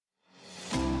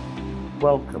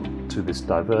Welcome to this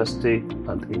Diversity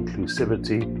and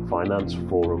Inclusivity Finance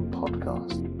Forum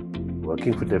podcast.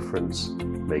 Working for difference,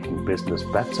 making business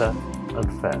better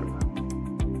and fairer.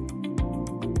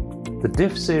 The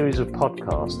DIF series of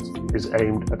podcasts is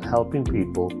aimed at helping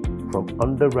people from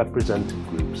underrepresented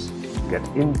groups get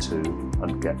into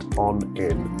and get on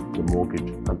in the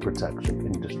mortgage and protection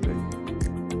industry,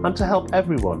 and to help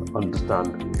everyone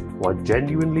understand why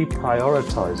genuinely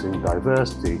prioritising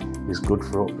diversity is good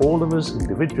for all of us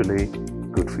individually,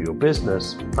 good for your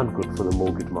business, and good for the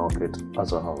mortgage market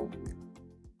as a whole.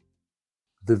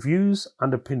 The views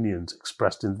and opinions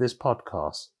expressed in this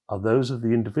podcast are those of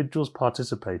the individuals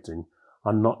participating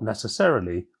and not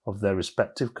necessarily of their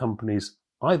respective companies,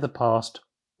 either past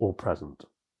or present.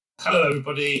 Hello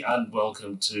everybody and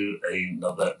welcome to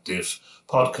another DIF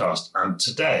podcast, and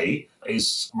today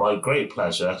is my great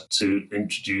pleasure to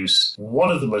introduce one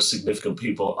of the most significant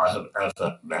people I have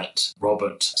ever met,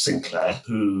 Robert Sinclair,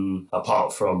 who,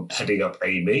 apart from heading up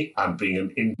Amy and being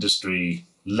an industry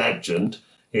legend,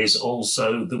 is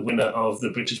also the winner of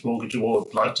the British Mortgage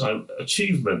Award Lifetime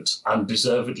Achievement, and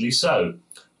deservedly so.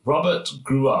 Robert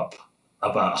grew up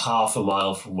about half a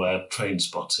mile from where train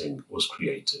spotting was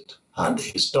created, and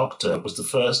his doctor was the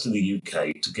first in the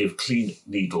UK to give clean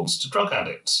needles to drug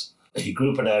addicts. He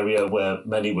grew up in an area where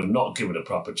many were not given a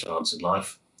proper chance in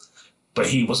life, but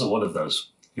he wasn't one of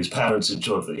those. His parents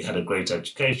ensured that he had a great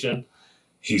education.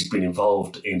 He's been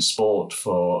involved in sport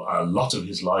for a lot of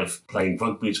his life, playing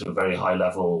rugby to a very high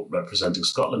level, representing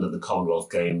Scotland at the Commonwealth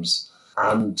Games,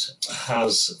 and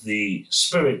has the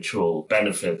spiritual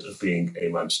benefit of being a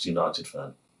Manchester United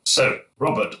fan. So,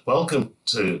 Robert, welcome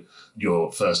to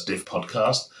your first DIF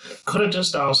podcast. Could I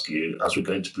just ask you, as we're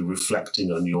going to be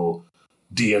reflecting on your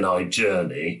D&I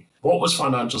journey, what was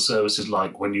financial services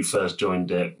like when you first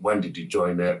joined it? When did you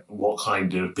join it? What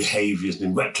kind of behaviours,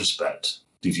 in retrospect,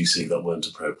 did you see that weren't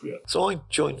appropriate? So I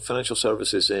joined financial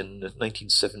services in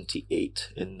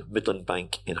 1978 in Midland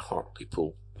Bank in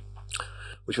Hartlepool,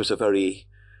 which was a very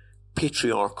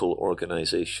patriarchal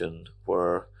organisation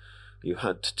where you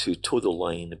had to toe the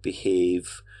line,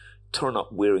 behave, turn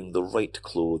up wearing the right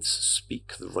clothes,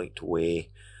 speak the right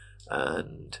way,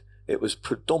 and it was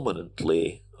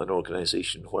predominantly an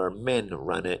organisation where men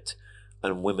ran it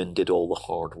and women did all the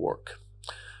hard work.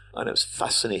 And it was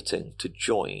fascinating to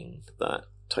join that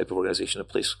type of organisation in a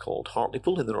place called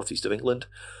Hartlepool in the northeast of England,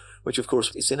 which of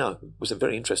course was a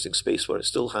very interesting space where it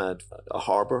still had a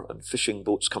harbour and fishing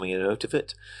boats coming in and out of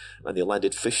it, and they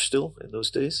landed fish still in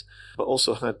those days, but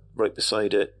also had right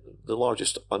beside it the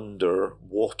largest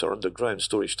underground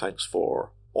storage tanks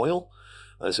for oil,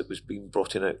 as it was being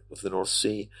brought in out of the North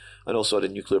Sea, and also had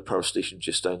a nuclear power station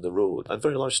just down the road, and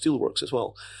very large steelworks as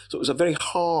well. So it was a very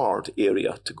hard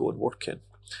area to go and work in.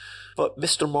 But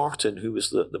Mr. Martin, who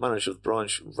was the manager of the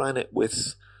branch, ran it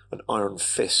with an iron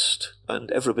fist,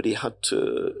 and everybody had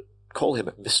to call him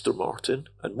Mr. Martin,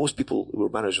 and most people who were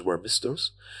managers were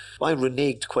Misters. I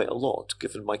reneged quite a lot,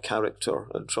 given my character,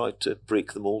 and tried to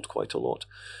break the mould quite a lot.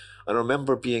 And I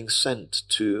remember being sent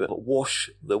to wash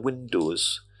the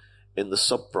windows in the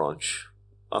sub-branch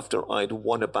after I'd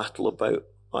won a battle about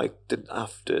I didn't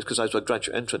have to, because I was a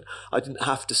graduate entrant, I didn't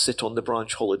have to sit on the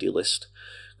branch holiday list,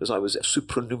 because I was a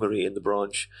supernumerary in the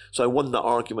branch. So I won that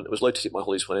argument. I was allowed to take my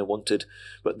holidays when I wanted,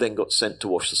 but then got sent to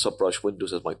wash the sub-branch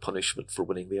windows as my punishment for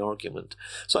winning the argument.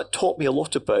 So that taught me a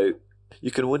lot about,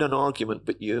 you can win an argument,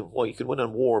 but you can win a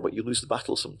war, but you lose the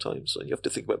battle sometimes. And you have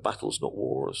to think about battles, not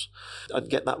wars. And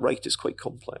get that right is quite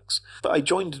complex. But I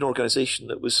joined an organisation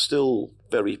that was still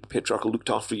very patriarchal, looked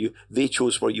after you. They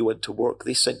chose where you went to work.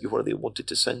 They sent you where they wanted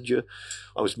to send you.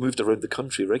 I was moved around the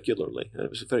country regularly. And it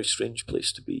was a very strange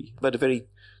place to be. I had a very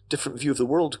different view of the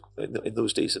world in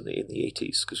those days in the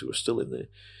 80s, because we were still in the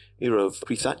era of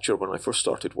pre-Thatcher when I first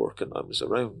started work, and I was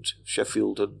around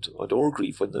Sheffield and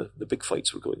Orgreave when the big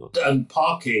fights were going on. And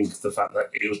parking the fact that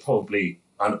it was probably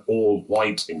an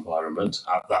all-white environment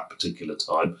at that particular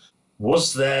time,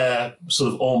 was there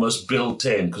sort of almost built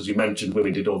in, because you mentioned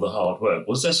women did all the hard work,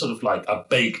 was there sort of like a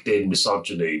baked-in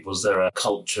misogyny? Was there a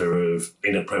culture of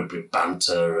inappropriate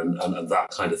banter and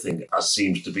that kind of thing, as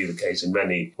seems to be the case in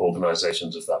many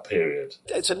organisations of that period?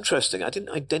 It's interesting. I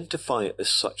didn't identify it as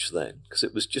such then, because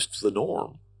it was just the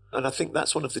norm. And I think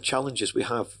that's one of the challenges we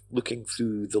have looking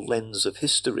through the lens of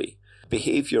history.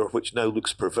 Behaviour which now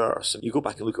looks perverse. And you go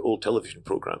back and look at old television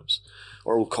programmes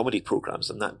or old comedy programmes,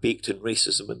 and that baked in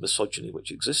racism and misogyny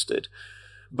which existed.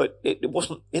 But it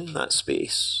wasn't in that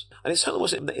space. And it certainly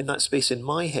wasn't in that space in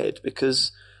my head,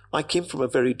 because I came from a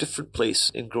very different place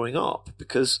in growing up,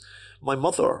 because my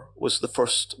mother was the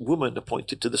first woman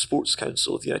appointed to the Sports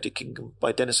Council of the United Kingdom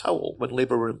by Dennis Howell when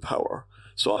Labour were in power.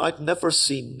 So I'd never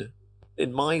seen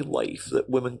in my life that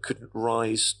women couldn't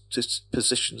rise to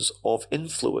positions of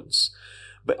influence.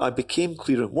 But I became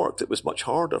clear in work that it was much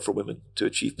harder for women to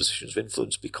achieve positions of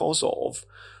influence because of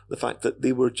the fact that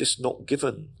they were just not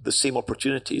given the same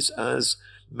opportunities as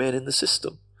men in the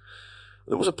system.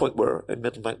 There was a point where in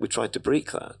Midland Bank we tried to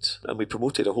break that, and we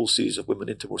promoted a whole series of women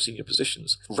into more senior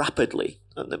positions rapidly.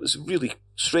 And it was really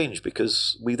strange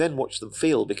because we then watched them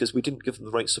fail because we didn't give them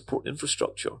the right support and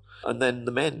infrastructure. And then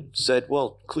the men said,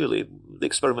 well, clearly the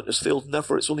experiment has failed and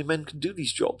therefore it's only men can do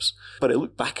these jobs. But I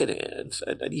look back at it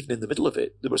and even in the middle of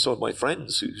it, there were some of my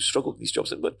friends who struggled with these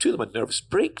jobs. But two of them had nervous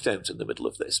breakdowns in the middle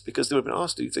of this because they were being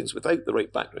asked to do things without the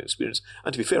right background experience.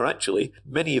 And to be fair, actually,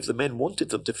 many of the men wanted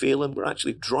them to fail and were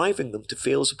actually driving them to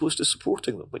fail as opposed to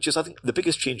supporting them, which is, I think, the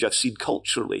biggest change I've seen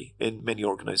culturally in many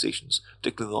organisations,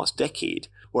 particularly in the last decade,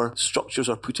 where structures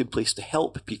are put in place to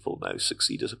help people now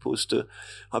succeed as opposed to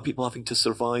people having to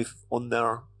survive on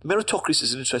their... Meritocracy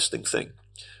is an interesting thing.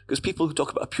 Because people who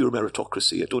talk about a pure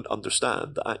meritocracy don't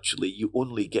understand that actually you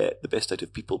only get the best out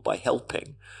of people by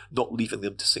helping, not leaving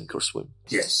them to sink or swim.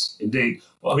 Yes, indeed.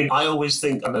 Well, I mean, I always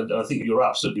think, and I think you're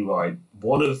absolutely right,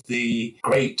 one of the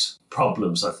great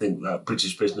problems I think that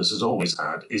British business has always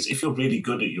had is if you're really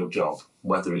good at your job,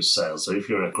 whether it's sales, so if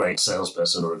you're a great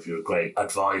salesperson or if you're a great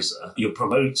advisor, you're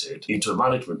promoted into a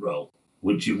management role,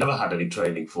 which you've never had any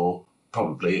training for,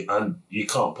 probably, and you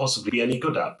can't possibly be any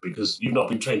good at because you've not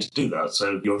been trained to do that.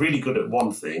 So you're really good at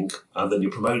one thing and then you're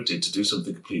promoted to do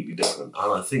something completely different.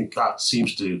 And I think that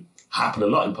seems to happen a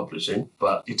lot in publishing,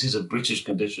 but it is a British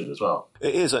condition as well.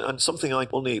 It is, and something I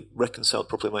only reconciled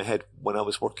properly in my head when I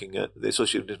was working at the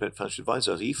Associated Independent Financial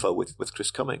Advisors, IFA, with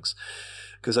Chris Cummings.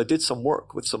 Because I did some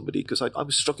work with somebody, because I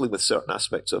was struggling with certain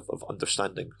aspects of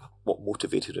understanding what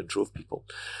motivated and drove people.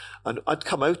 And I'd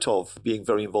come out of being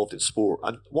very involved in sport,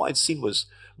 and what I'd seen was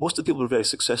most of the people who are very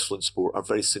successful in sport are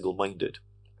very single-minded.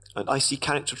 And I see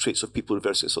character traits of people who are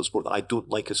very successful in sport that I don't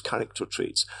like as character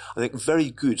traits. I think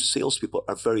very good salespeople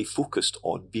are very focused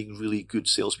on being really good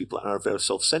salespeople and are very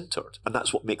self-centered. And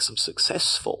that's what makes them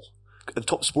successful. And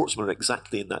top sportsmen are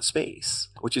exactly in that space,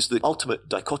 which is the ultimate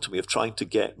dichotomy of trying to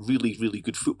get really, really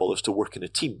good footballers to work in a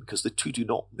team, because the two do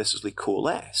not necessarily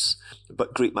coalesce,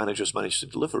 but great managers manage to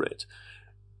deliver it.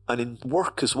 And in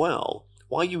work as well,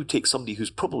 why you would take somebody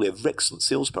who's probably an excellent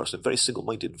salesperson, very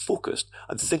single-minded and focused,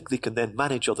 and think they can then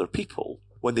manage other people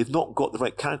when they've not got the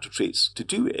right character traits to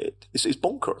do it, is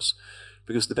bonkers.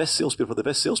 Because the best salespeople are the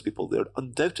best salespeople. They're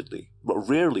undoubtedly, but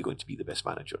rarely going to be the best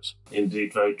managers.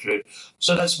 Indeed, very true.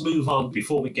 So let's move on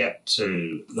before we get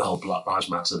to the whole Black Lives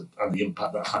Matter and the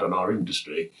impact that had on our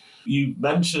industry. You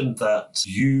mentioned that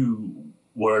you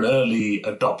were an early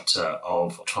adopter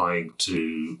of trying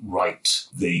to right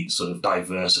the sort of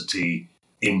diversity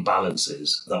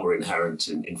imbalances that were inherent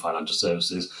in financial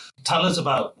services. Tell us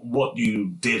about what you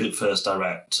did at First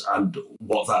Direct and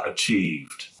what that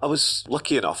achieved. I was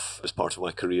lucky enough as part of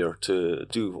my career to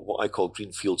do what I call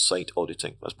greenfield site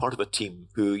auditing. I was part of a team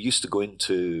who used to go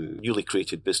into newly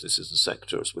created businesses and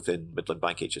sectors within Midland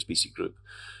Bank HSBC Group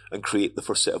and create the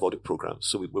first set of audit programs.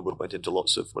 So we went into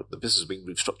lots of, the business being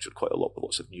restructured quite a lot with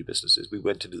lots of new businesses. We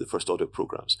went into the first audit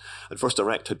programs. And First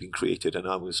Direct had been created, and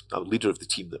I was a leader of the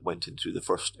team that went into the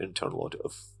first internal audit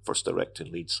of First Direct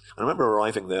in Leeds. And I remember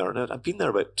arriving there, and I'd been there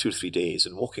about 2 or 3 days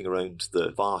and walking around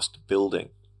the vast building.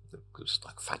 It was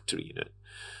like a factory unit.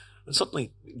 And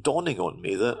suddenly dawning on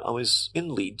me that I was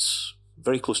in Leeds,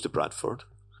 very close to Bradford,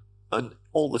 and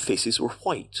all the faces were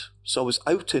white. So I was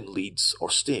out in Leeds or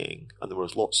staying, and there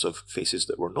was lots of faces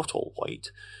that were not all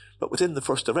white. But within the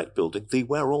First Direct building, they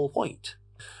were all white.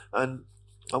 And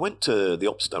I went to the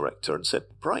ops director and said,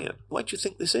 Brian, why do you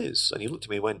think this is? And he looked at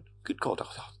me and went, good God, I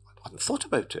hadn't thought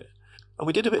about it. And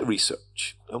we did a bit of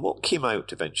research. And what came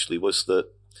out eventually was that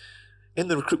in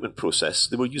the recruitment process,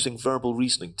 they were using verbal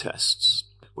reasoning tests,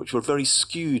 which were very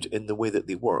skewed in the way that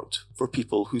they worked for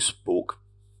people who spoke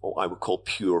what I would call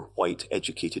pure white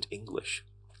educated English.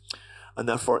 And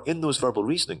therefore, in those verbal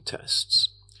reasoning tests,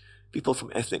 people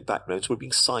from ethnic backgrounds were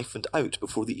being siphoned out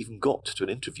before they even got to an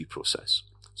interview process.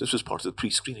 So this was part of the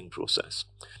pre-screening process.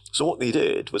 So what they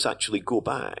did was actually go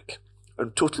back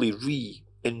and totally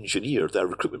re-engineer their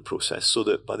recruitment process so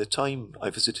that by the time I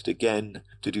visited again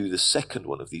to do the second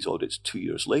one of these audits 2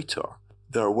 years later,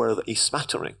 there were a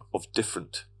smattering of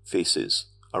different faces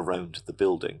around the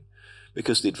building,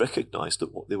 because they'd recognised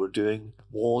that what they were doing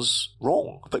was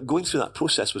wrong. But going through that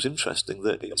process was interesting,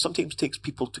 that it sometimes takes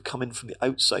people to come in from the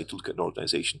outside to look at an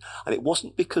organisation. And it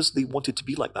wasn't because they wanted to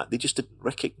be like that. They just didn't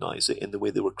recognise it in the way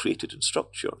they were created and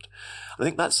structured. And I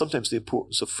think that's sometimes the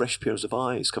importance of fresh pairs of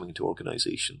eyes coming into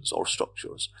organisations or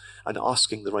structures and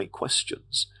asking the right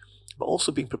questions, but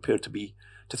also being prepared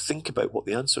to to think about what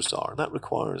the answers are. And that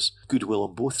requires goodwill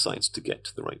on both sides to get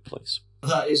to the right place.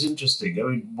 That is interesting. I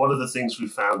mean, one of the things we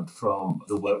found from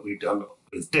the work we've done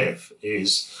with DIF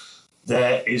is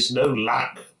there is no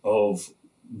lack of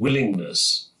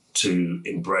willingness to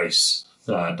embrace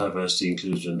diversity,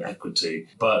 inclusion, and equity.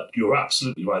 But you're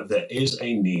absolutely right. There is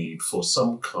a need for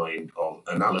some kind of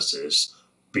analysis,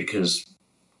 because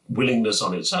willingness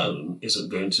on its own isn't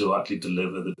going to actually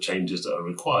deliver the changes that are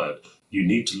required. You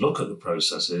need to look at the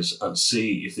processes and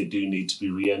see if they do need to be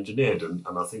re-engineered. And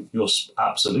I think you're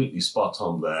absolutely spot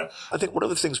on there. I think one of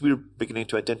the things we're beginning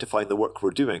to identify in the work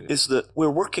we're doing is that we're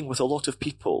working with a lot of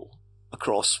people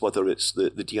across, whether it's the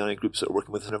D&I groups that are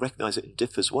working with, and I recognise it in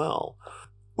DIF as well.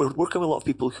 We're working with a lot of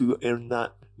people who are in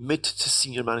that mid to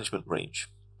senior management range.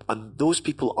 And those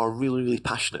people are really, really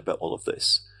passionate about all of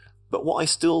this. But what I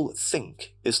still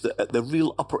think is that at the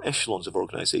real upper echelons of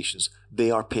organisations, they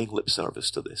are paying lip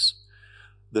service to this.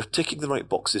 They're ticking the right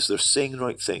boxes, they're saying the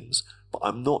right things, but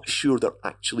I'm not sure they're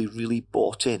actually really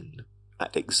bought in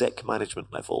at exec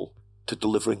management level to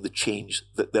delivering the change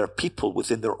that their people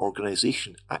within their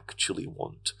organisation actually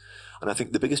want. And I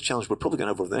think the biggest challenge we're probably going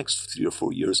to have over the next 3 or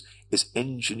 4 years is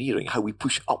engineering how we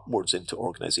push upwards into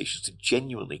organisations to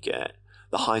genuinely get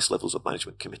the highest levels of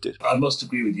management committed. I must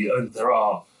agree with you. There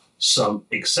are some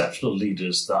exceptional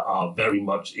leaders that are very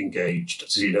much engaged.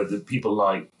 So, the people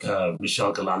like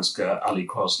Michelle Galanska, Ali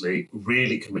Crosley,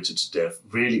 really committed to DIF,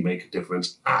 really make a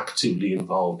difference, actively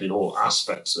involved in all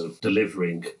aspects of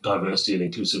delivering diversity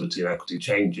and inclusivity and equity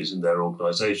changes in their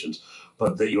organisations.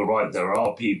 But you're right, there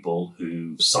are people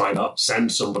who sign up,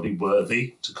 send somebody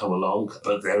worthy to come along,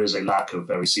 but there is a lack of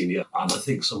very senior. And I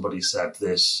think somebody said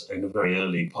this in a very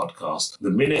early podcast. The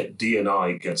minute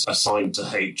D&I gets assigned to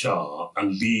HR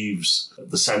and leaves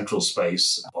the central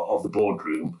space of the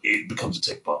boardroom, it becomes a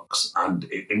tick box and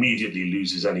it immediately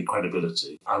loses any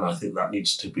credibility. And I think that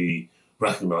needs to be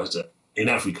recognised in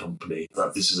every company,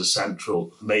 that this is a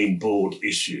central main board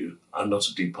issue and not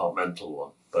a departmental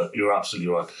one. But you're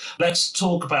absolutely right. Let's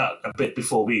talk about a bit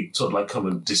before we sort of like come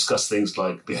and discuss things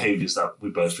like behaviours that we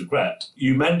both regret.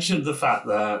 You mentioned the fact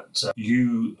that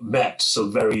you met some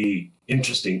very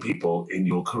interesting people in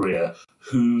your career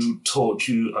who taught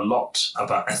you a lot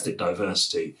about ethnic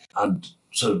diversity. And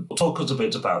so talk us a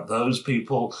bit about those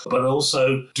people, but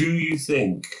also, do you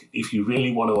think if you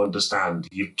really want to understand,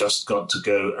 you've just got to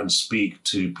go and speak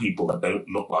to people that don't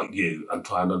look like you and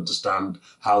try and understand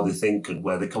how they think and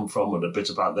where they come from and a bit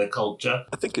about their culture?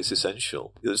 I think it's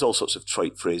essential. There's all sorts of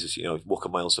trite phrases, walk a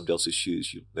mile in somebody else's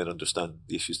shoes, you then understand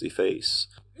the issues they face.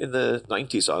 In the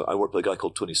 90s, I worked with a guy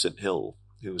called Tony St. Hill,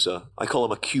 who was I call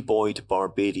him a cuboid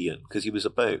barbarian, because he was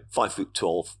about 5 foot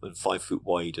tall and 5 foot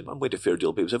wide and weighed a fair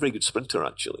deal, but he was a very good sprinter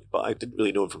actually. But I didn't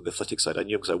really know him from the athletic side. I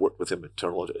knew him because I worked with him in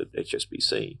internal audit at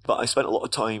HSBC. But I spent a lot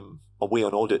of time away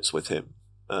on audits with him,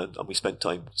 and we spent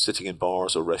time sitting in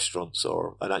bars or restaurants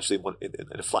and actually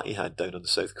in a flat he had down on the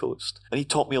south coast. And he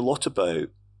taught me a lot about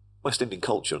West Indian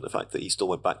culture and the fact that he still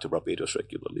went back to Barbados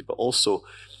regularly, but also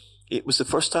it was the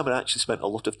first time I actually spent a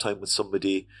lot of time with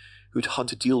somebody who'd had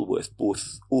to deal with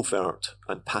both overt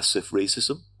and passive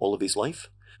racism all of his life.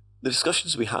 The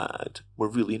discussions we had were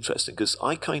really interesting because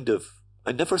I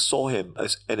never saw him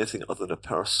as anything other than a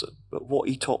person. But what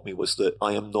he taught me was that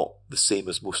I am not the same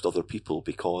as most other people,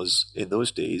 because in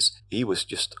those days, he was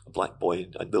just a black boy,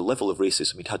 and the level of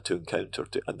racism he'd had to encounter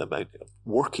and the amount of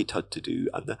work he'd had to do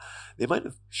and the amount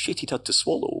of shit he'd had to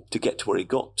swallow to get to where he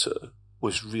got to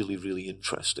was really, really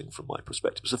interesting from my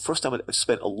perspective. It was the first time I'd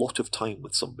spent a lot of time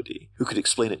with somebody who could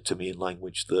explain it to me in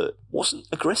language that wasn't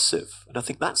aggressive. And I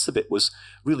think that's the bit was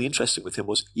really interesting with him,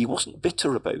 was he wasn't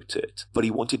bitter about it, but he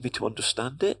wanted me to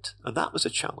understand it. And that was a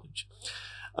challenge.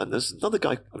 And there's another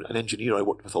guy, an engineer I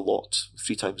worked with a lot,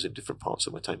 3 times in different parts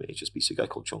of my time at HSBC, a guy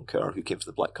called John Kerr, who came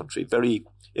from the Black Country. He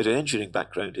had an engineering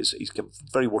background. He's come from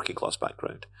a very working class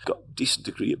background. Got a decent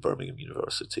degree at Birmingham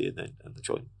University and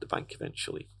joined the bank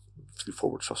eventually, through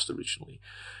Forward Trust originally.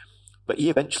 But he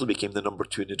eventually became the number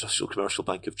 2 in the Industrial Commercial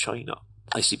Bank of China,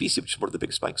 ICBC, which is one of the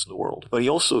biggest banks in the world. But he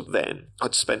also then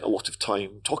had spent a lot of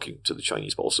time talking to the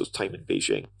Chinese, but also time in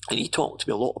Beijing. And he talked to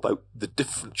me a lot about the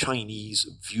different Chinese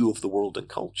view of the world and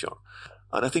culture.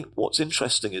 And I think what's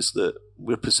interesting is that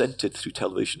we're presented through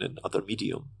television and other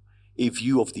medium a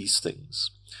view of these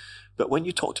things. But when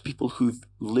you talk to people who've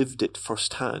lived it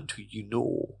firsthand, who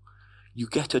you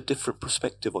get a different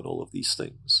perspective on all of these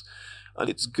things. And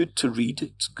it's good to read,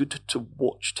 it's good to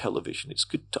watch television, it's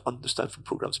good to understand from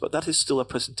programs, but that is still a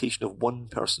presentation of one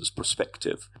person's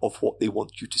perspective of what they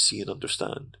want you to see and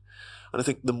understand. And I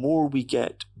think the more we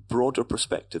get broader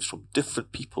perspectives from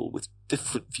different people with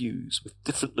different views, with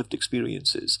different lived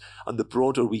experiences, and the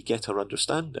broader we get our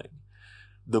understanding,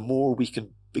 the more we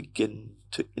can begin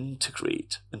to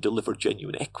integrate and deliver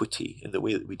genuine equity in the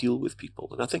way that we deal with people.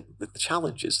 And I think that the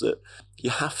challenge is that you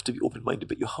have to be open-minded,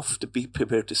 but you have to be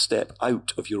prepared to step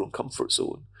out of your own comfort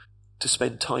zone, to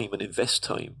spend time and invest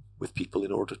time with people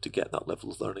in order to get that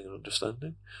level of learning and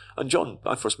understanding. And John,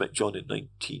 I first met John in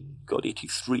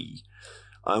 1983,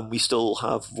 and we still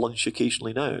have lunch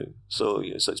occasionally now. So,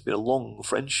 so it's been a long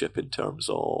friendship in terms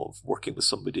of working with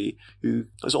somebody who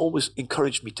has always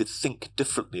encouraged me to think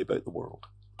differently about the world.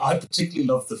 I particularly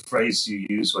love the phrase you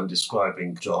use when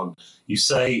describing John. You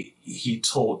say he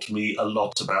taught me a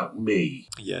lot about me.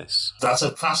 Yes. That's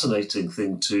a fascinating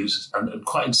thing to, and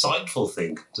quite insightful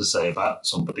thing to say about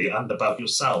somebody and about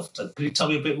yourself. Could you tell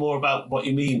me a bit more about what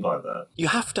you mean by that? You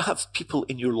have to have people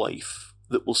in your life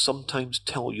that will sometimes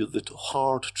tell you the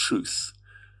hard truth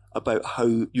about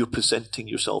how you're presenting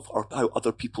yourself or how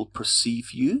other people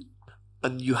perceive you.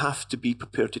 And you have to be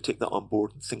prepared to take that on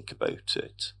board and think about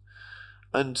it.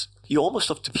 And you almost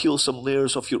have to peel some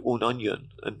layers of your own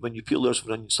onion. And when you peel layers of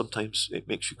an onion, sometimes it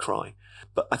makes you cry.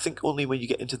 But I think only when you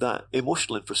get into that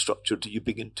emotional infrastructure do you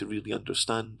begin to really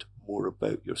understand more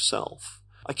about yourself.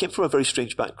 I came from a very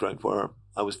strange background where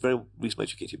I was very reasonably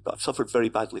educated, but I've suffered very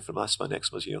badly from asthma and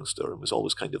eczema as a youngster and was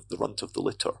always kind of the runt of the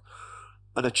litter.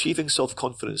 And achieving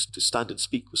self-confidence to stand and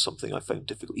speak was something I found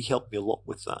difficult. He helped me a lot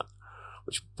with that,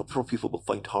 which people will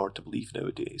find hard to believe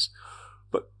nowadays.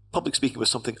 But public speaking was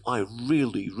something I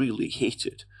really, really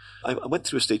hated. I went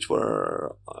through a stage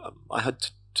where I had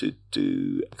to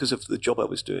do, because of the job I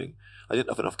was doing, I didn't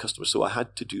have enough customers, so I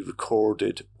had to do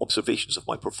recorded observations of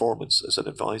my performance as an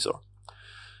advisor.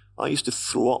 I used to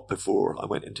throw up before I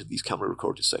went into these camera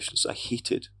recorded sessions. I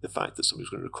hated the fact that somebody was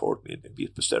going to record me and be a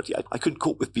posterity. I couldn't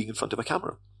cope with being in front of a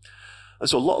camera. And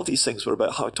so a lot of these things were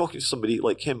about how talking to somebody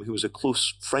like him, who was a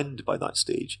close friend by that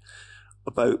stage,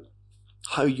 about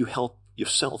how you help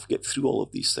yourself get through all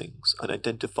of these things and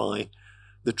identify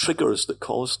the triggers that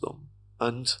cause them,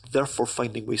 and therefore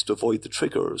finding ways to avoid the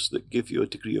triggers that give you a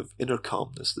degree of inner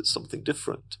calmness that's something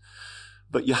different.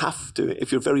 But you have to,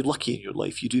 if you're very lucky in your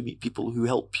life, you do meet people who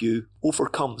help you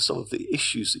overcome some of the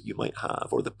issues that you might have,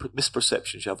 or the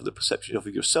misperceptions you have, or the perception of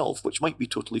yourself, which might be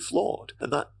totally flawed.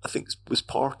 And that, I think, was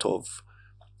part of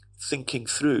thinking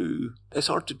through, it's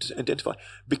hard to identify,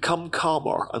 become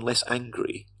calmer and less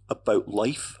angry about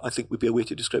life, I think would be a way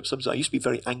to describe something. I used to be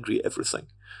very angry at everything,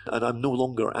 and I'm no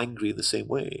longer angry in the same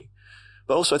way.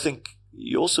 But also I think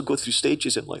you also go through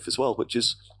stages in life as well, which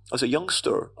is, as a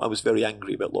youngster, I was very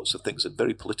angry about lots of things and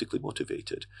very politically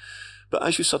motivated. But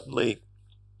as you suddenly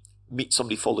meet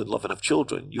somebody, fall in love and have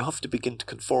children, you have to begin to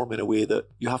conform in a way that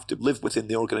you have to live within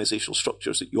the organisational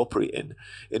structures that you operate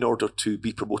in order to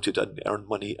be promoted and earn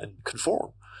money and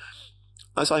conform.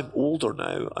 As I'm older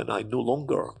now and I'm no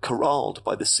longer corralled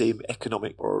by the same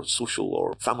economic or social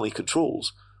or family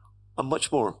controls, I'm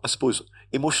much more, I suppose,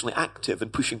 emotionally active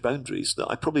and pushing boundaries that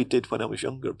I probably did when I was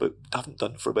younger, but haven't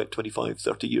done for about 25,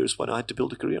 30 years when I had to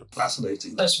build a career.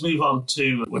 Fascinating. Let's move on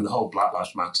to when the whole Black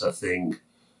Lives Matter thing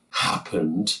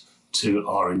happened to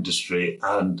our industry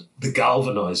and the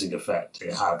galvanising effect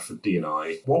it had for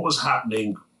D&I. What was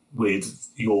happening with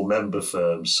your member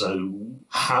firms? So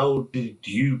how did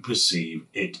you perceive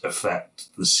it affect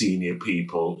the senior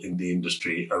people in the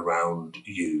industry around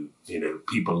you? You know,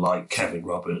 people like Kevin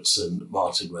Roberts and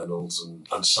Martin Reynolds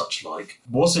and such like.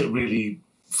 Was it really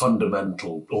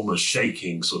fundamental, almost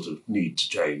shaking sort of need to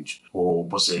change, or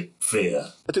was it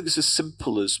fear? I think it's as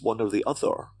simple as one or the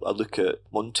other. I look at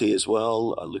Monty as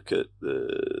well. I look at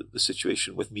the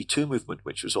situation with Me Too movement,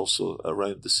 which was also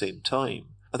around the same time.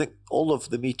 I think all of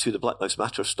the Me Too, the Black Lives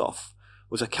Matter stuff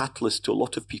was a catalyst to a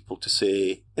lot of people to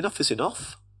say, enough is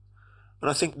enough.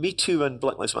 And I think Me Too and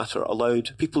Black Lives Matter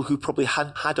allowed people who probably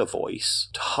hadn't had a voice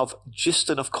to have just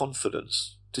enough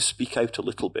confidence to speak out a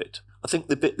little bit. I think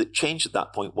the bit that changed at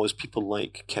that point was people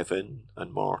like Kevin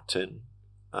and Martin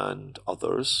and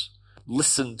others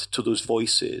listened to those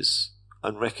voices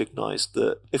and recognised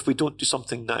that if we don't do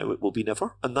something now, it will be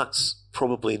never. And that's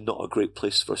probably not a great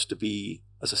place for us to be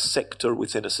as a sector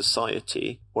within a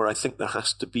society where I think there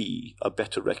has to be a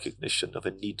better recognition of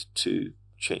a need to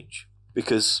change.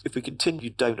 Because if we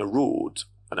continue down a road,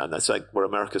 and that's like where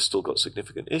America's still got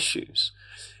significant issues,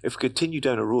 if we continue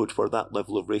down a road where that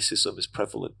level of racism is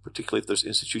prevalent, particularly if there's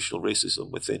institutional racism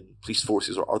within police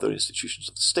forces or other institutions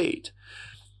of the state,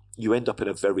 you end up in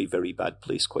a very, very bad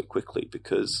place quite quickly.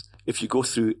 Because if you go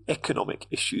through economic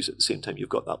issues at the same time you've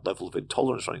got that level of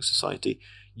intolerance running society,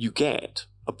 you get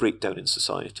a breakdown in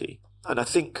society. And I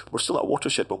think we're still at a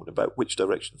watershed moment about which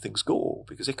direction things go,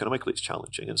 because economically it's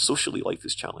challenging and socially life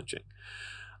is challenging.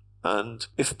 And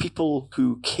if people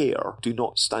who care do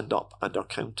not stand up and are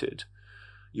counted,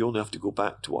 You only have to go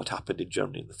back to what happened in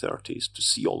Germany in the 30s to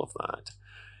see all of that.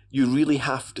 You really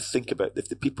have to think about if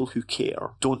the people who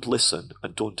care don't listen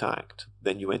and don't act,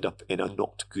 then you end up in a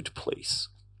not good place.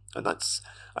 And that's,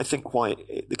 I think, why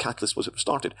the catalyst was it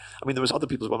started. I mean, there was other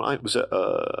people as well. I was at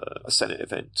a Senate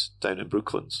event down in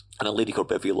Brooklands, and a lady called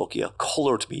Beverly Lockyer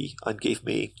collared me and gave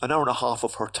me an hour and a half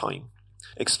of her time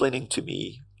explaining to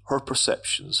me her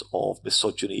perceptions of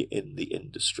misogyny in the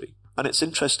industry. And it's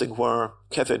interesting where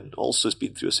Kevin also has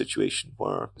been through a situation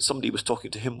where somebody was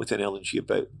talking to him within L&G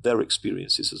about their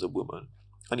experiences as a woman.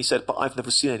 And he said, but I've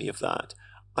never seen any of that.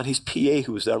 And his PA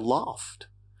who was there laughed.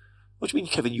 What do you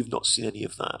mean, Kevin, you've not seen any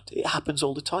of that? It happens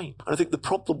all the time. And I think the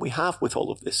problem we have with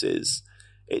all of this is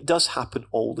it does happen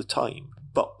all the time.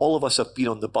 But all of us have been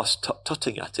on the bus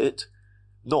tutting at it,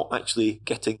 not actually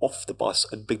getting off the bus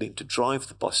and beginning to drive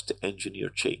the bus to engineer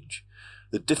change.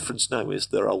 The difference now is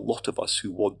there are a lot of us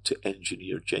who want to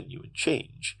engineer genuine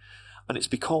change. And it's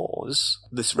because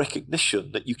this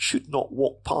recognition that you should not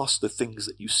walk past the things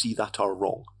that you see that are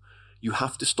wrong. You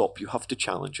have to stop, you have to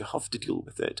challenge, you have to deal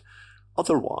with it.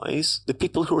 Otherwise, the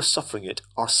people who are suffering it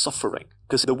are suffering.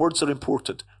 Because the words are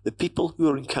important. The people who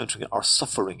are encountering it are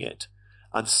suffering it.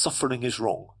 And suffering is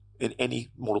wrong in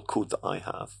any moral code that I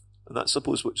have. And that's, I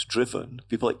suppose, what's driven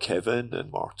people like Kevin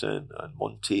and Martin and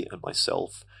Monty and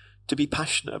myself to be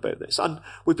passionate about this. And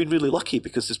we've been really lucky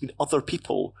because there's been other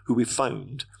people who we've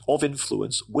found of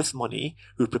influence with money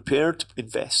who are prepared to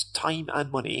invest time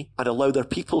and money and allow their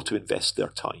people to invest their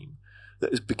time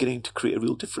that is beginning to create a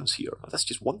real difference here. That's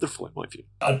just wonderful in my view.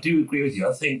 I do agree with you.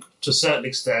 I think to a certain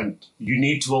extent, you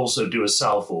need to also do a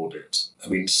self-audit. I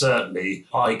mean, certainly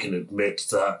I can admit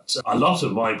that a lot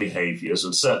of my behaviours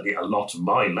and certainly a lot of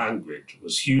my language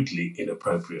was hugely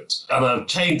inappropriate. And I've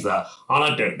changed that, and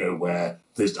I don't know where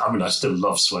this, I mean, I still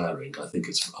love swearing. I think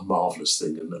it's a marvellous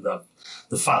thing. And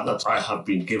the fact that I have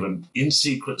been given in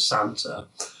Secret Santa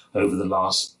over the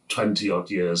last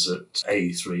 20-odd years at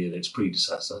A3 and its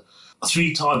predecessor,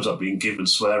 3 times I've been given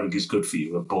Swearing is Good For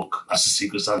You, a book as a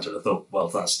Secret Santa. And I thought, well,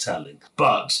 that's telling.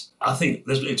 But I think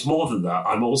it's more than that.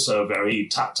 I'm also a very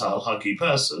tactile, huggy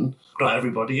person. Not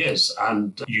everybody is.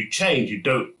 And you change. You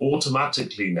don't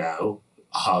automatically now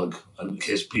hug and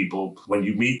kiss people when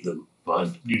you meet them.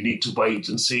 But you need to wait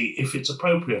and see if it's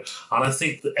appropriate. And I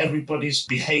think that everybody's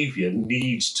behaviour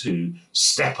needs to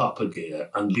step up a gear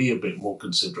and be a bit more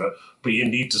considerate, but you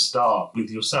need to start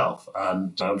with yourself.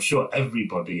 And I'm sure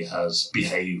everybody has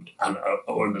behaved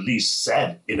or at least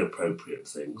said inappropriate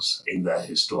things in their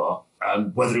histoire.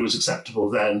 And whether it was acceptable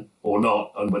then or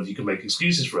not, and whether you can make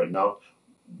excuses for it now,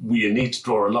 we need to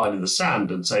draw a line in the sand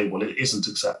and say, well, it isn't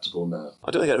acceptable now.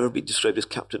 I don't think I've ever been described as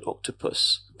Captain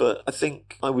Octopus, but I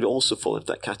think I would also fall into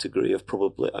that category of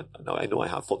probably, I know I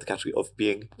have fallen into the category of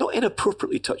being not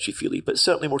inappropriately touchy-feely, but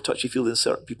certainly more touchy-feely than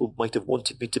certain people might have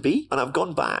wanted me to be. And I've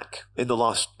gone back in the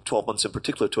last 12 months in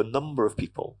particular to a number of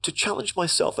people to challenge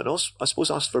myself and also, I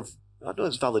suppose, ask for, I don't know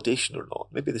if it's validation or not.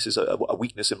 Maybe this is a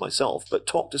weakness in myself, but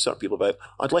talk to certain people about,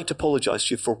 I'd like to apologise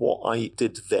to you for what I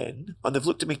did then. And they've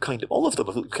looked at me all of them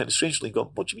have looked kind of strangely and gone,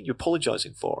 what do you mean you're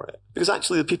apologising for it? Because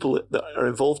actually the people that are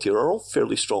involved here are all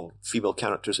fairly strong female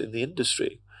characters in the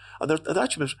industry. And they're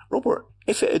actually, Robert,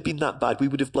 if it had been that bad, we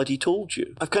would have bloody told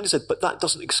you. I've kind of said, but that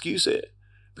doesn't excuse it.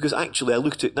 Because actually I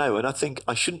look at it now and I think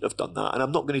I shouldn't have done that and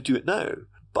I'm not going to do it now.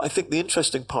 But I think the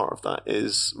interesting part of that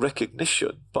is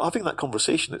recognition. But having that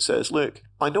conversation that says, look,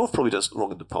 I know I've probably done something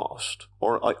wrong in the past,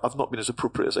 or I've not been as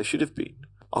appropriate as I should have been.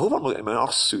 I hope I'm not getting my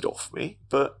arse sued off me,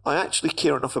 but I actually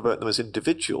care enough about them as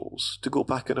individuals to go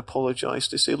back and apologise,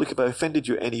 to say, look, if I offended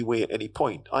you any way at any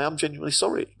point, I am genuinely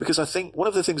sorry. Because I think one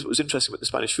of the things that was interesting about the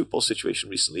Spanish football situation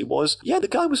recently was, yeah, the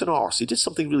guy was an arse, he did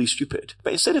something really stupid.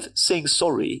 But instead of saying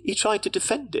sorry, he tried to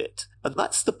defend it. And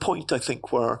that's the point, I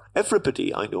think, where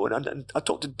everybody I know, and I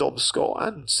talked to Dom Scott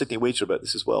and Sidney Wager about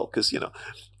this as well, because,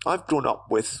 I've grown up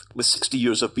with 60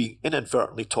 years of being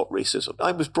inadvertently taught racism.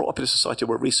 I was brought up in a society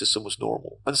where racism was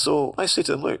normal. And so I say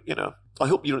to them, look, I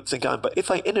hope you don't think I am, but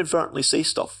if I inadvertently say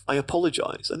stuff, I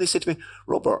apologise. And they say to me,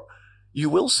 Robert, you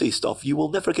will say stuff, you will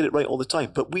never get it right all the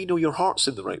time, but we know your heart's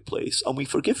in the right place and we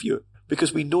forgive you.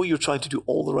 Because we know you're trying to do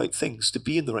all the right things to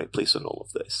be in the right place in all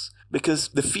of this. Because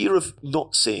the fear of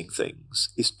not saying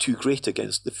things is too great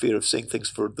against the fear of saying things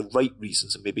for the right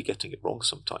reasons and maybe getting it wrong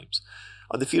sometimes.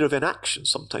 And the fear of inaction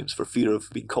sometimes for fear of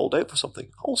being called out for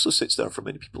something also sits there for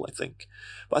many people, I think.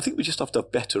 But I think we just have to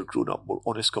have better, grown-up, more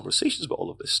honest conversations about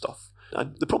all of this stuff.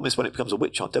 And the problem is when it becomes a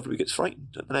witch hunt, everybody gets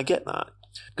frightened. And I get that.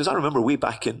 Because I remember way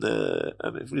back in the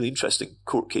really interesting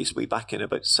court case way back in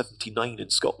about 79 in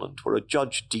Scotland, where a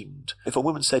judge deemed if a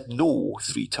woman said no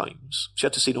 3 times, she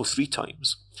had to say no 3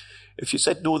 times, If you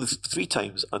said no 3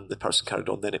 times and the person carried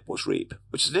on, then it was rape,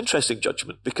 which is an interesting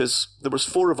judgment because there was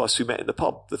 4 of us who met in the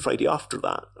pub the Friday after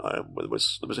that. There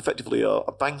was effectively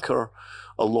a banker,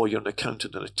 a lawyer, an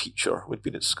accountant and a teacher who had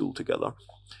been at school together.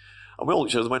 And we all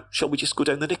looked at each other and went, shall we just go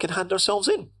down the nick and hand ourselves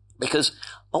in? Because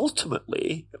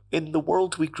ultimately, in the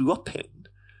world we grew up in,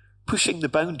 pushing the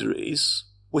boundaries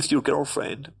with your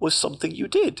girlfriend was something you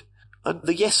did. And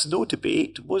the yes-no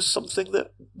debate was something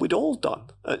that we'd all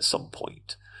done at some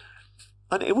point.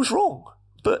 And it was wrong,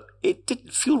 but it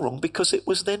didn't feel wrong because it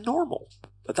was then normal.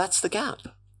 But that's the gap.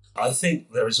 I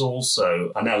think there is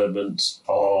also an element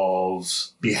of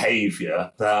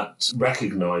behaviour that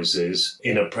recognises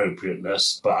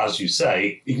inappropriateness, but as you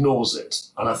say, ignores it.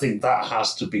 And I think that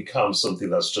has to become something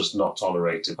that's just not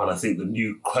tolerated. And I think the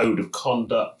new code of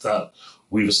conduct that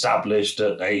we've established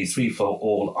at a 3 for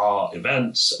All Our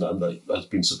events, and that has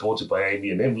been supported by Amy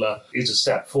and Imla, is a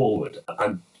step forward.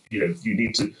 And you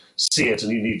need to see it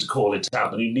and you need to call it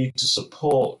out and you need to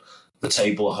support the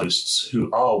table hosts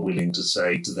who are willing to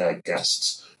say to their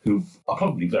guests, who are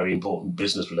probably very important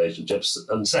business relationships,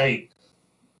 and say,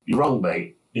 you're wrong,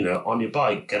 mate, on your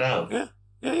bike, get out.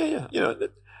 Yeah.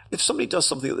 If somebody does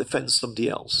something that offends somebody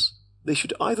else, they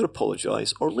should either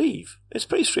apologise or leave. It's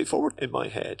pretty straightforward in my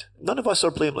head. None of us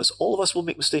are blameless. All of us will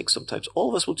make mistakes sometimes. All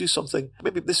of us will do something.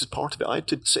 Maybe this is part of it. I had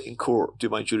to sit in court, do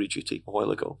my jury duty a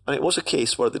while ago. And it was a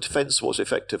case where the defence was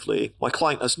effectively, my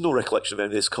client has no recollection of any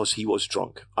of this because he was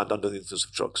drunk and under the influence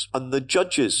of drugs. And the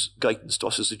judge's guidance to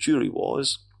us as a jury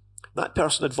was, that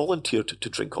person had volunteered to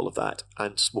drink all of that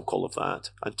and smoke all of that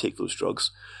and take those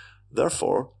drugs.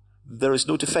 Therefore, there is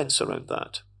no defence around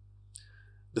that.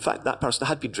 The fact that person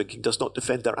had been drinking does not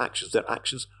defend their actions. Their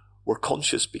actions were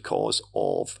conscious because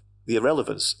of the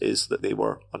irrelevance is that they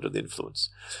were under the influence.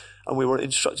 And we were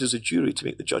instructed as a jury to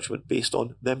make the judgment based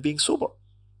on them being sober,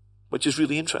 which is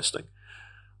really interesting.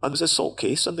 And it was an assault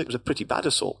case, and it was a pretty bad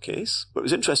assault case, but it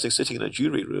was interesting sitting in a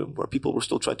jury room where people were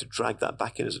still trying to drag that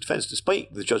back in as a defence,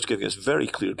 despite the judge giving us very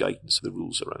clear guidance of the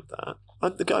rules around that.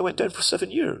 And the guy went down for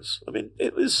 7 years. I mean,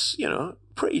 it was,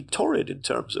 pretty torrid in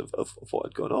terms of what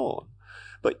had gone on.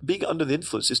 But being under the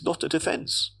influence is not a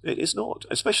defence. It is not,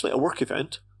 especially at a work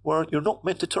event where you're not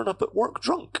meant to turn up at work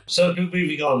drunk. So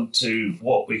moving on to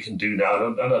what we can do now,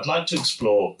 and I'd like to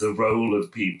explore the role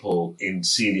of people in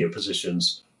senior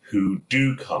positions who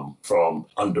do come from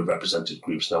underrepresented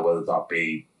groups now, whether that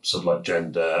be sort of like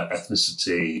gender,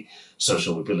 ethnicity,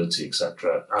 social mobility,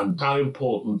 etc. And how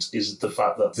important is the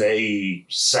fact that they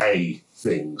say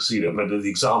things? The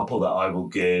example that I will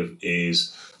give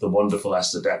is the wonderful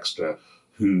Esther Dexter,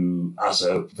 who, as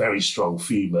a very strong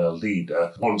female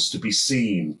leader, wants to be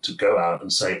seen to go out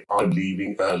and say, I'm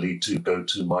leaving early to go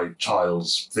to my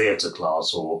child's theatre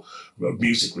class or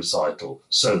music recital,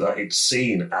 so that it's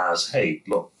seen as, hey,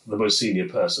 look, the most senior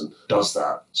person does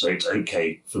that, so it's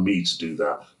okay for me to do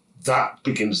that. That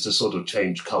begins to sort of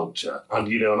change culture. And,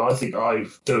 and I think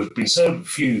there have been so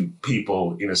few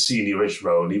people in a seniorish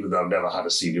role, and even though I've never had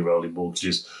a senior role in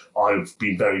mortgages, I've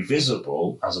been very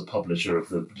visible as a publisher of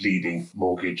the leading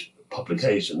mortgage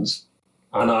publications.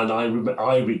 And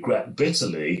I regret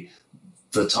bitterly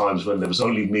the times when there was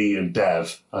only me and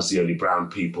Dev as the only brown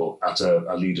people at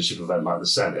a leadership event like the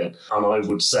Senate. And I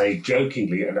would say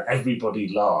jokingly, and everybody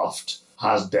laughed,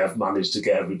 has Dev managed to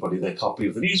get everybody their copy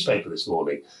of the newspaper this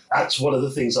morning? That's one of the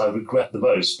things I regret the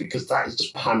most, because that is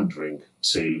just pandering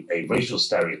to a racial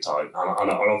stereotype.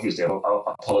 And obviously, I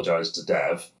apologise to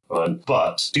Dev.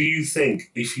 But do you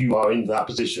think if you are in that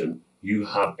position, you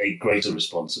have a greater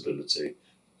responsibility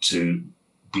to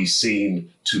be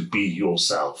seen to be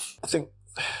yourself? I think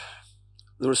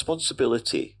the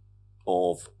responsibility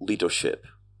of leadership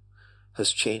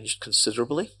has changed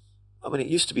considerably. I mean, it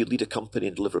used to be lead a company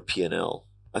and deliver P&L.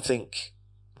 I think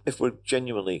if we're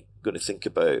genuinely going to think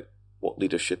about what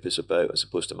leadership is about as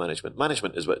opposed to management,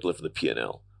 management is about delivering the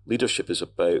P&L. Leadership is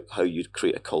about how you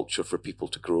create a culture for people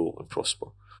to grow and prosper.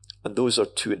 And those are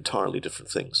 2 entirely different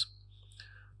things.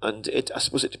 And I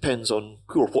suppose it depends on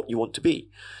who or what you want to be.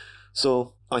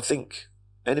 So I think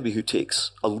anybody who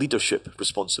takes a leadership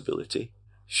responsibility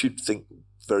should think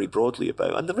very broadly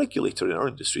about, and the regulator in our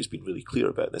industry has been really clear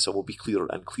about this, and will be clearer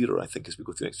and clearer, I think, as we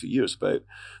go through the next few years, about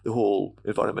the whole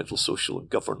environmental, social and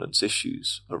governance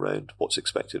issues around what's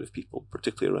expected of people,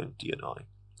 particularly around D&I.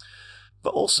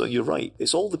 But also, you're right,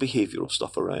 it's all the behavioural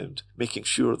stuff around making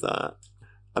sure that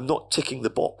I'm not ticking the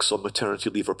box on maternity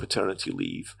leave or paternity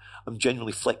leave. I'm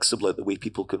genuinely flexible at the way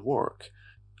people can work.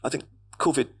 I think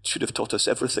COVID should have taught us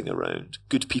everything around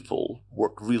good people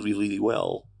work really, really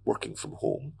well working from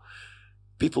home.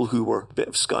 People who were a bit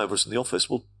of skivers in the office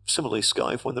will similarly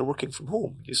skive when they're working from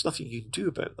home. There's nothing you can do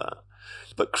about that.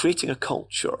 But creating a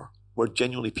culture where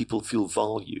genuinely people feel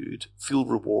valued, feel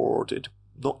rewarded,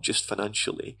 not just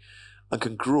financially, and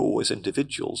can grow as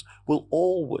individuals, will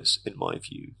always, in my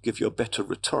view, give you a better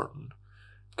return,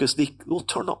 because they will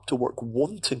turn up to work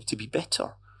wanting to be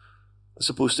better, as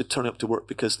opposed to turning up to work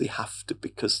because they have to,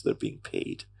 because they're being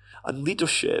paid. And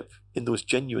leadership, in those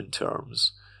genuine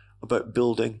terms, about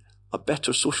building a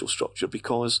better social structure,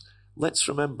 because let's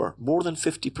remember, more than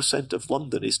 50% of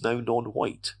London is now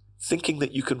non-white. Thinking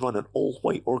that you can run an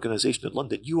all-white organisation in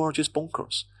London, you are just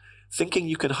bonkers. Thinking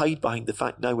you can hide behind the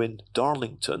fact now in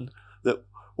Darlington that,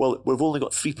 well, we've only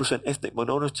got 3% ethnic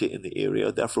minority in the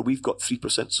area, therefore we've got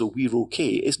 3%, so we're okay,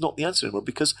 is not the answer anymore,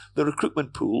 because the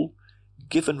recruitment pool,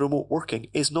 given remote working,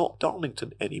 is not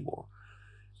Darlington anymore.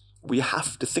 We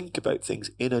have to think about things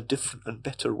in a different and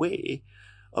better way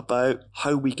about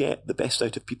how we get the best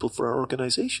out of people for our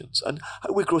organisations and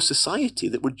how we grow a society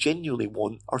that we genuinely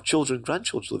want our children and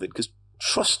grandchildren to live in. Because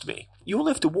trust me, you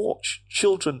only have to watch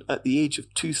children at the age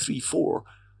of 2, 3, 4.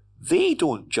 They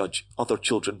don't judge other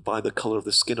children by the colour of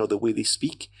the skin or the way they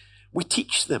speak. We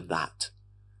teach them that.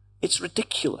 It's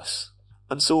ridiculous.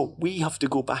 And so we have to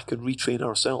go back and retrain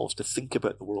ourselves to think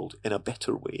about the world in a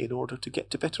better way in order to get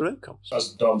to better outcomes. As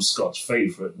Dom Scott's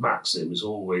favourite maxim is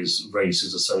always, race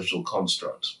is a social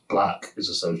construct, black is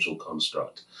a social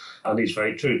construct. And it's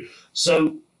very true.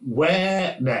 So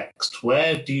where next?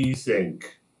 Where do you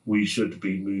think we should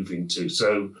be moving to?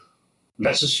 So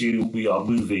let's assume we are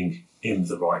moving in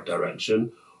the right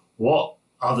direction. What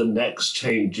are the next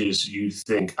changes you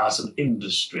think as an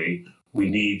industry we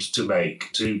need to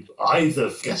make to either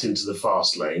get into the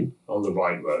fast lane on the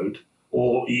right road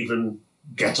or even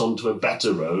get onto a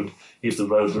better road if the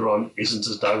road we're on isn't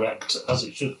as direct as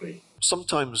it should be?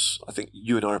 Sometimes I think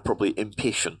you and I are probably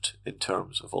impatient in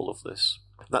terms of all of this.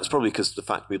 That's probably because of the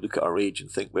fact we look at our age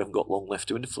and think we haven't got long left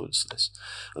to influence this.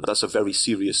 And that's a very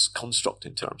serious construct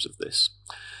in terms of this.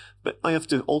 But I have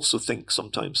to also think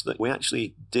sometimes that we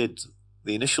actually did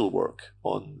the initial work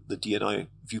on the D&I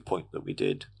viewpoint that we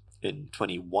did in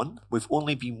 21. We've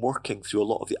only been working through a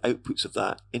lot of the outputs of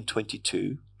that in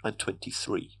 22 and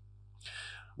 23.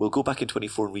 We'll go back in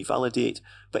 24 and revalidate,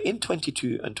 but in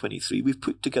 22 and 23 we've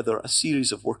put together a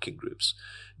series of working groups.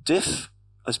 DIF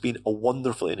has been a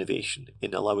wonderful innovation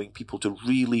in allowing people to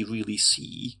really, really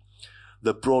see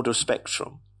the broader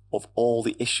spectrum of all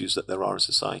the issues that there are in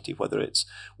society, whether it's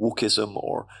wokeism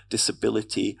or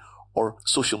disability or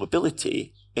social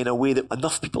mobility, in a way that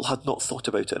enough people had not thought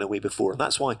about it in a way before. And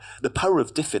that's why the power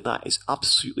of DIF in that is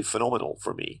absolutely phenomenal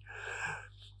for me.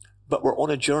 But we're on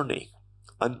a journey.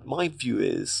 And my view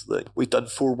is that we've done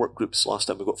 4 work groups last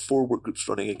time. We've got 4 work groups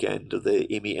running again under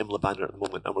the Amy Imla banner at the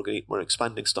moment, and we're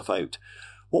expanding stuff out.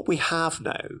 What we have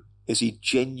now is a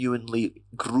genuinely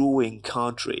growing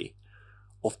cadre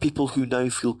of people who now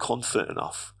feel confident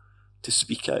enough to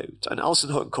speak out. And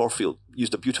Alison Houghton-Corfield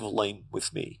used a beautiful line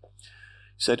with me.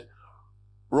 She said,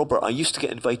 "Robert, I used to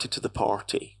get invited to the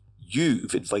party.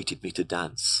 You've invited me to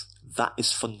dance. That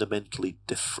is fundamentally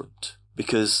different."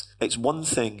 Because it's one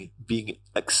thing being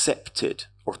accepted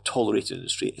or tolerated in the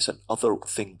industry, it's another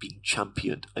thing being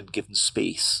championed and given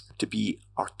space to be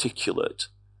articulate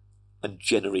and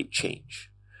generate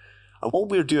change. And what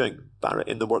we're doing, Bharat,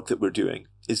 in the work that we're doing,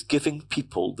 is giving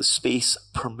people the space,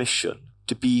 permission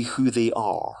to be who they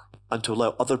are and to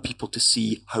allow other people to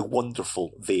see how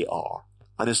wonderful they are.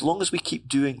 And as long as we keep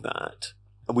doing that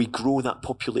and we grow that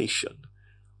population,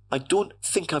 I don't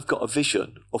think I've got a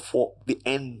vision of what the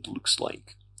end looks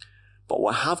like. But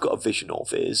what I have got a vision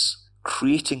of is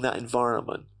creating that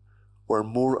environment where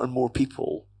more and more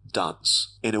people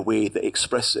dance in a way that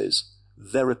expresses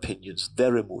their opinions,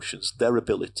 their emotions, their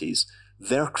abilities,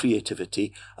 their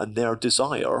creativity, and their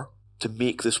desire to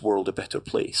make this world a better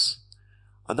place.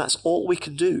 And that's all we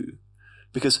can do,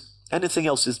 because anything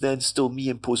else is then still me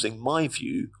imposing my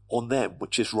view on them,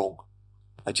 which is wrong.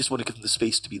 I just want to give them the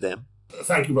space to be them.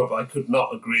 Thank you, Rob. I could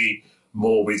not agree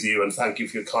more with you, and thank you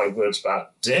for your kind words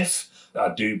about DIF.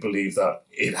 I do believe that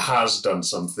it has done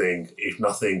something. If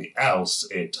nothing else,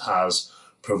 it has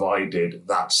provided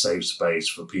that safe space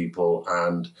for people,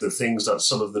 and the things that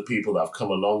some of the people that have come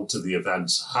along to the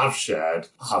events have shared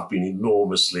have been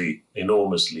enormously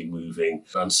moving.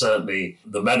 And certainly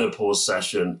the menopause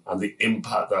session and the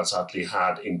impact that's actually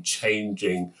had in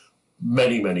changing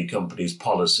many companies'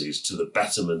 policies to the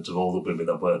betterment of all the women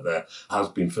that work there has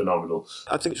been phenomenal.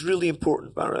 I think it's really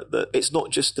important, Bharat, that it's not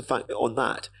just the fact that on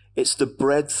that, it's the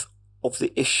breadth of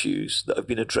the issues that have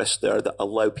been addressed there that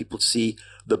allow people to see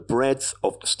the breadth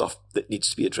of the stuff that needs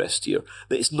to be addressed here.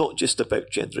 That it's not just about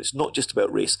gender, it's not just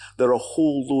about race. There are a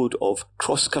whole load of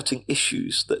cross-cutting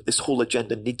issues that this whole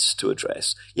agenda needs to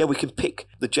address. Yeah, we can pick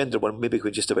the gender one, maybe we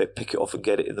can just about pick it off and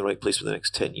get it in the right place for the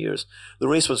next 10 years. The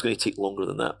race one's going to take longer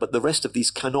than that, but the rest of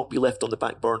these cannot be left on the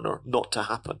back burner, not to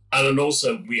happen. And then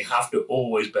also, we have to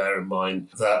always bear in mind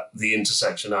that the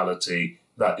intersectionality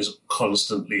that is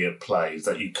constantly at play,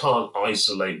 that you can't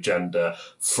isolate gender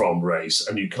from race,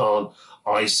 and you can't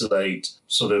isolate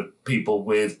sort of people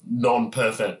with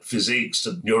non-perfect physiques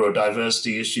to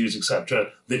neurodiversity issues, etc.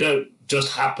 They don't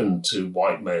just happen to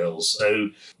white males. So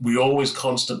we always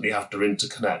constantly have to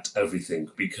interconnect everything,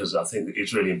 because I think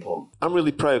it's really important. I'm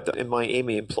really proud that in my AME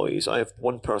employees, I have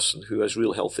one person who has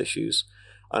real health issues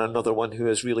and another one who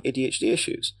has real ADHD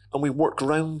issues. And we work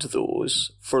around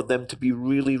those for them to be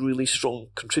really, really strong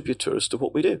contributors to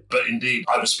what we do. But indeed,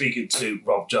 I was speaking to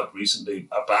Rob Jupp recently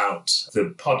about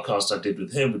the podcast I did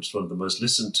with him, which is one of the most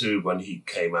listened to, when he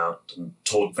came out and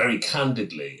talked very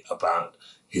candidly about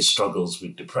his struggles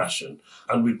with depression.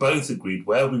 And we both agreed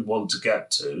where we want to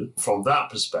get to from that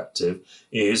perspective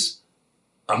is,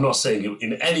 I'm not saying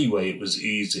in any way it was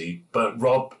easy, but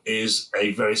Rob is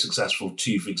a very successful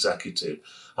chief executive,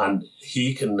 and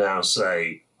he can now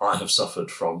say, I have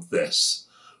suffered from this,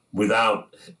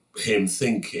 without him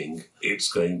thinking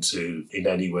it's going to in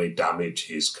any way damage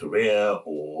his career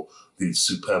or the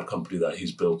superb company that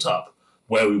he's built up.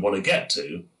 Where we want to get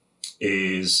to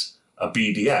is a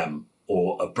BDM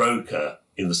or a broker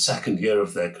in the second year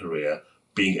of their career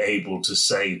being able to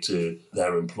say to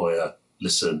their employer,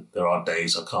 listen, there are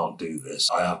days I can't do this,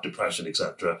 I have depression,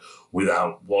 etc.,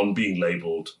 without, one, being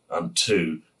labelled, and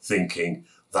two, thinking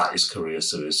that is career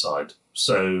suicide.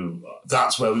 So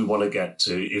that's where we want to get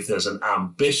to. If there's an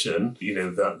ambition,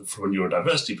 that from a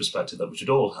neurodiversity perspective that we should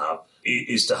all have,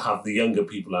 is to have the younger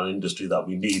people in our industry that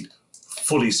we need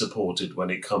fully supported when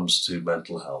it comes to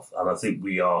mental health. And I think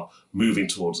we are moving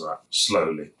towards that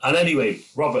slowly. And anyway,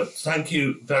 Robert, thank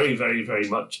you very, very, very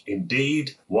much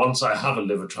indeed. Once I have a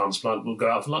liver transplant, we'll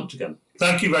go out for lunch again.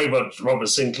 Thank you very much, Robert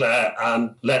Sinclair,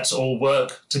 and let's all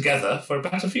work together for a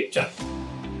better future.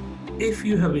 If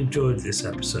you have enjoyed this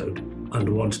episode and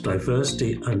want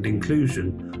diversity and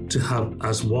inclusion to have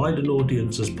as wide an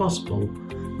audience as possible,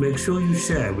 make sure you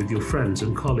share with your friends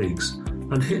and colleagues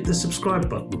and hit the subscribe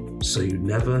button so you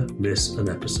never miss an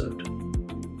episode.